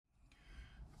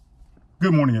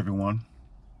Good morning, everyone.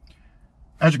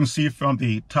 As you can see from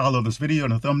the title of this video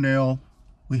and the thumbnail,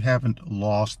 we haven't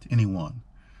lost anyone.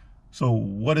 So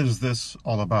what is this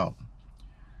all about?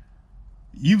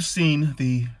 You've seen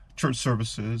the church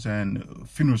services and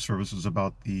funeral services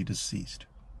about the deceased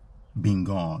being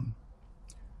gone.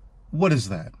 What is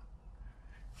that?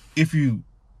 If you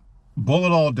boil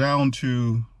it all down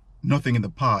to nothing in the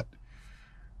pot,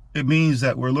 it means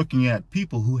that we're looking at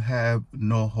people who have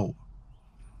no hope.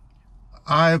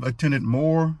 I've attended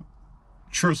more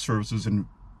church services and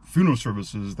funeral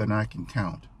services than I can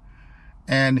count.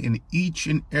 And in each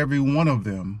and every one of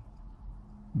them,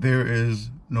 there is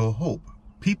no hope.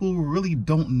 People really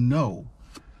don't know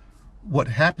what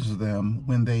happens to them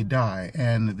when they die.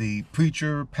 And the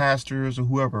preacher, pastors, or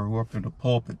whoever who are up in the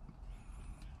pulpit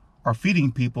are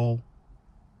feeding people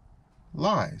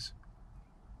lies,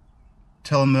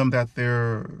 telling them that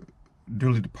they're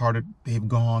dearly departed, they've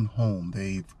gone home,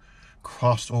 they've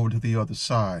crossed over to the other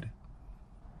side.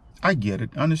 I get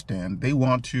it, understand. They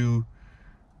want to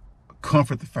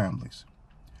comfort the families.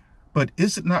 But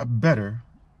is it not better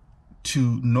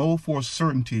to know for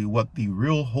certainty what the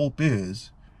real hope is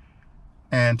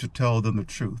and to tell them the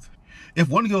truth? If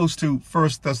one goes to 1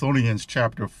 Thessalonians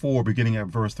chapter 4, beginning at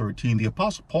verse 13, the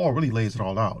Apostle Paul really lays it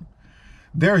all out.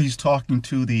 There he's talking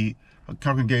to the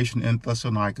congregation in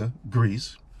Thessalonica,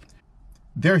 Greece.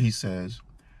 There he says,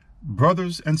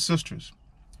 "Brothers and sisters,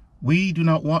 we do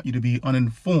not want you to be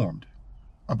uninformed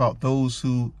about those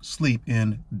who sleep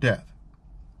in death,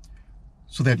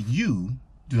 so that you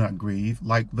do not grieve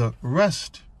like the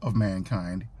rest of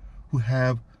mankind who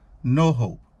have no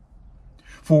hope.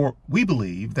 For we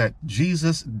believe that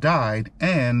Jesus died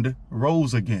and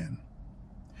rose again.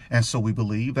 And so we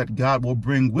believe that God will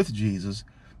bring with Jesus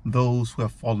those who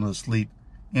have fallen asleep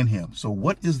in him." So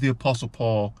what is the Apostle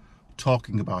Paul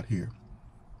talking about here?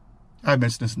 I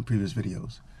mentioned this in previous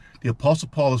videos. The Apostle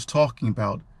Paul is talking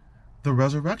about the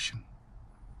resurrection.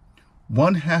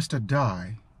 One has to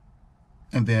die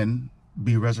and then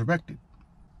be resurrected.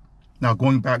 Now,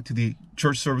 going back to the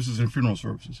church services and funeral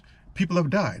services, people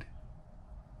have died.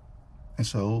 And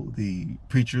so the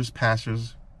preachers,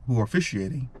 pastors who are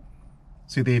officiating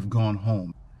say they've gone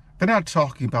home. They're not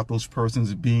talking about those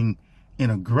persons being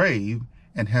in a grave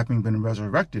and having been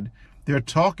resurrected. They're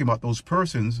talking about those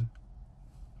persons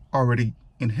already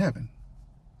in heaven.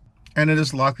 And it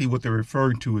is likely what they're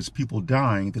referring to as people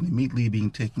dying, then immediately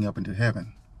being taken up into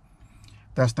heaven.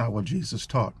 That's not what Jesus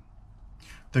taught.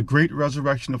 The great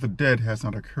resurrection of the dead has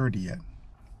not occurred yet.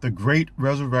 The great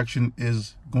resurrection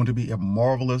is going to be a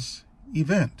marvelous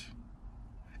event.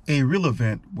 A real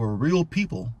event where real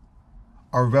people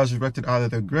are resurrected out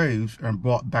of their graves and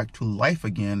brought back to life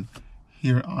again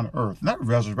here on earth. Not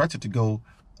resurrected to go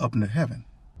up into heaven.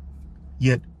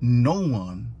 Yet no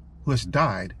one who has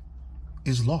died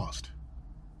is lost.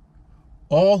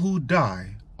 All who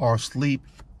die are asleep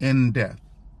in death,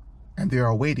 and they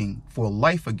are waiting for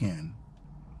life again,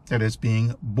 that is,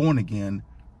 being born again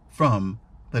from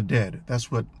the dead.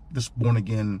 That's what this born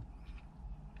again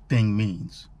thing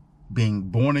means,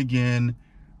 being born again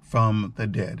from the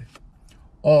dead.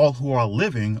 All who are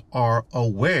living are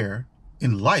aware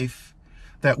in life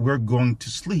that we're going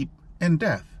to sleep in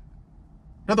death.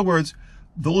 In other words,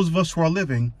 those of us who are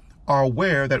living are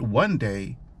aware that one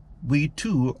day we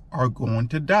too are going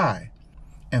to die.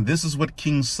 And this is what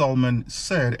King Solomon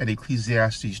said at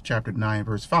Ecclesiastes chapter 9,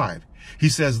 verse 5. He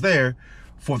says there,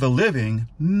 "For the living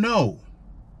know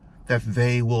that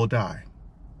they will die,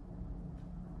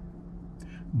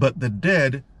 but the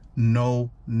dead know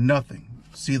nothing."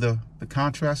 See the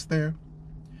contrast there?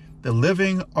 The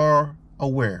living are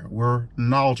aware, we're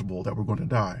knowledgeable that we're going to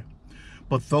die.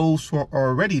 But those who are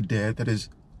already dead, that is,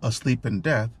 asleep in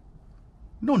death,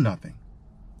 know nothing.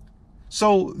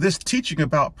 So this teaching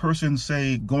about persons,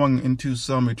 say, going into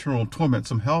some eternal torment,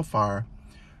 some hellfire,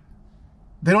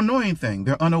 they don't know anything.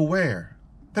 They're unaware.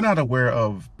 They're not aware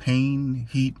of pain,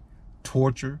 heat,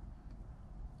 torture,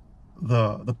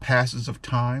 the passage of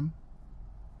time.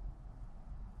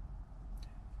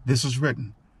 This is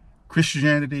written.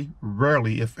 Christianity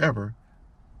rarely, if ever,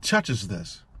 touches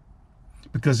this,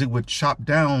 because it would chop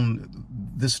down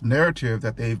this narrative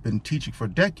that they've been teaching for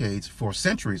decades, for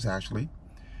centuries actually,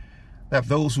 that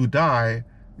those who die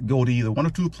go to either one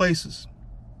of two places.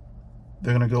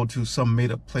 They're going to go to some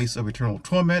made-up place of eternal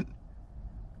torment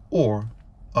or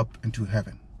up into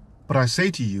heaven. But I say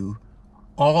to you,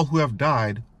 all who have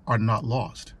died are not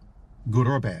lost, good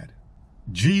or bad.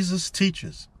 Jesus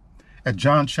teaches at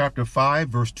John chapter 5,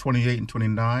 verse 28 and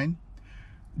 29,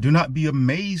 "Do not be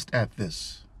amazed at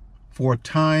this, for a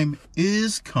time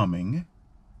is coming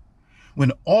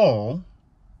when all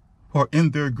who are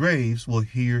in their graves will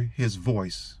hear his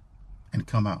voice and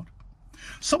come out.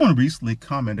 Someone recently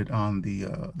commented on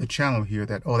the channel here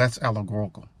that, oh, that's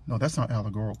allegorical. No, that's not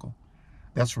allegorical.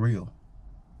 That's real.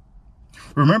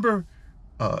 Remember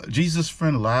Jesus'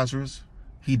 friend Lazarus?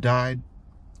 He died.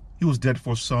 He was dead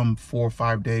for some 4 or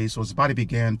 5 days, so his body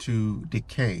began to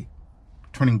decay,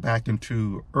 turning back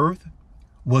into earth.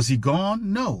 Was he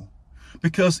gone? No,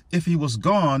 because if he was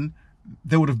gone,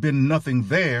 there would have been nothing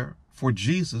there for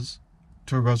Jesus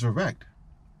to resurrect.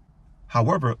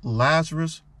 However,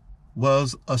 Lazarus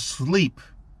was asleep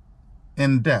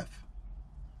in death.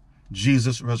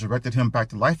 Jesus resurrected him back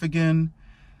to life again,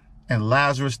 and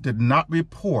Lazarus did not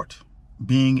report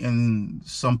being in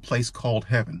some place called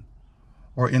heaven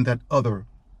or in that other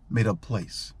made-up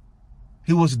place.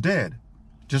 He was dead,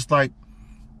 just like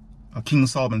King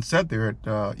Solomon said there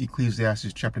at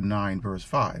Ecclesiastes chapter 9, verse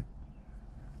 5,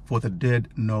 for the dead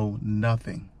know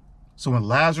nothing. So when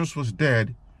Lazarus was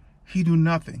dead, he knew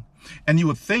nothing. And you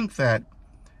would think that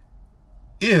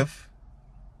if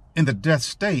in the death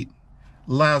state,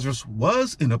 Lazarus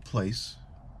was in a place,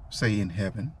 say in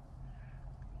heaven,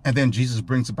 and then Jesus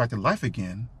brings him back to life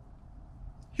again,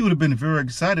 he would have been very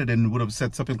excited and would have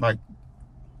said something like,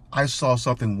 I saw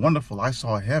something wonderful. I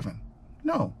saw heaven.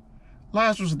 No,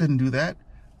 Lazarus didn't do that.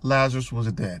 Lazarus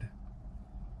was dead.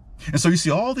 And so you see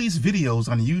all these videos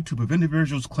on YouTube of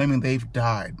individuals claiming they've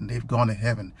died and they've gone to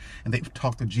heaven and they've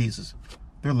talked to Jesus.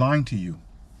 They're lying to you.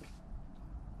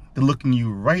 They're looking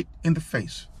you right in the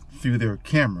face through their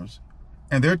cameras,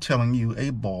 and they're telling you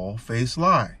a bald-faced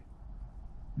lie.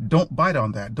 Don't bite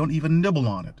on that. Don't even nibble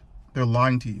on it. They're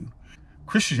lying to you.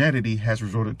 Christianity has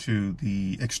resorted to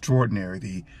the extraordinary,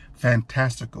 the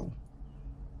fantastical,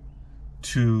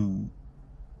 to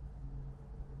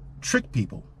trick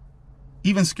people,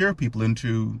 even scare people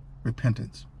into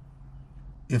repentance.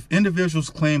 If individuals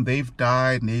claim they've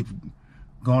died and they've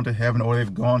gone to heaven, or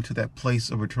they've gone to that place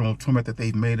of eternal torment that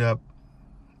they've made up,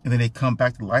 and then they come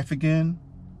back to life again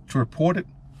to report it,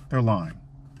 they're lying.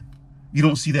 You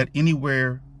don't see that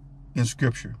anywhere in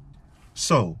Scripture.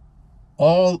 So,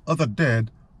 all of the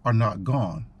dead are not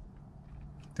gone.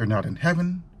 They're not in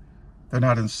heaven. They're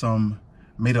not in some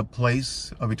made-up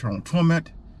place of eternal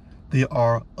torment. They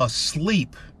are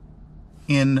asleep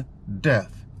in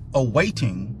death,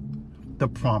 awaiting the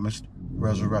promised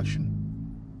resurrection.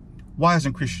 Why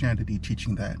isn't Christianity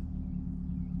teaching that?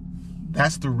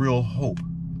 That's the real hope,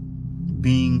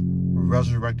 being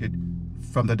resurrected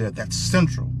from the dead. That's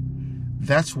central.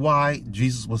 That's why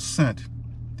Jesus was sent,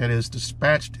 that is,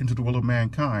 dispatched into the world of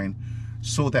mankind,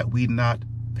 so that we not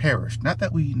perish. Not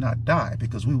that we not die,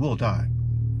 because we will die.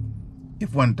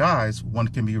 If one dies, one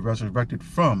can be resurrected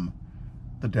from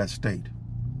the death state.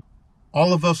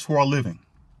 All of us who are living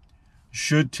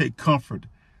should take comfort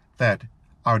that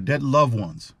our dead loved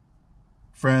ones,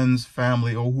 friends,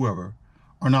 family, or whoever,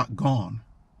 are not gone.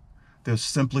 They're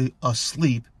simply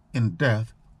asleep in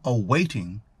death,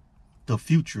 awaiting the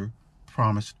future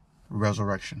promised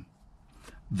resurrection.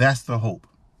 That's the hope.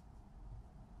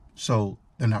 So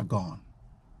they're not gone.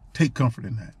 Take comfort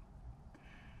in that.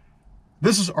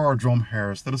 This is R. Jerome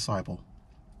Harris, the Disciple.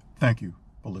 Thank you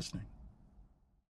for listening.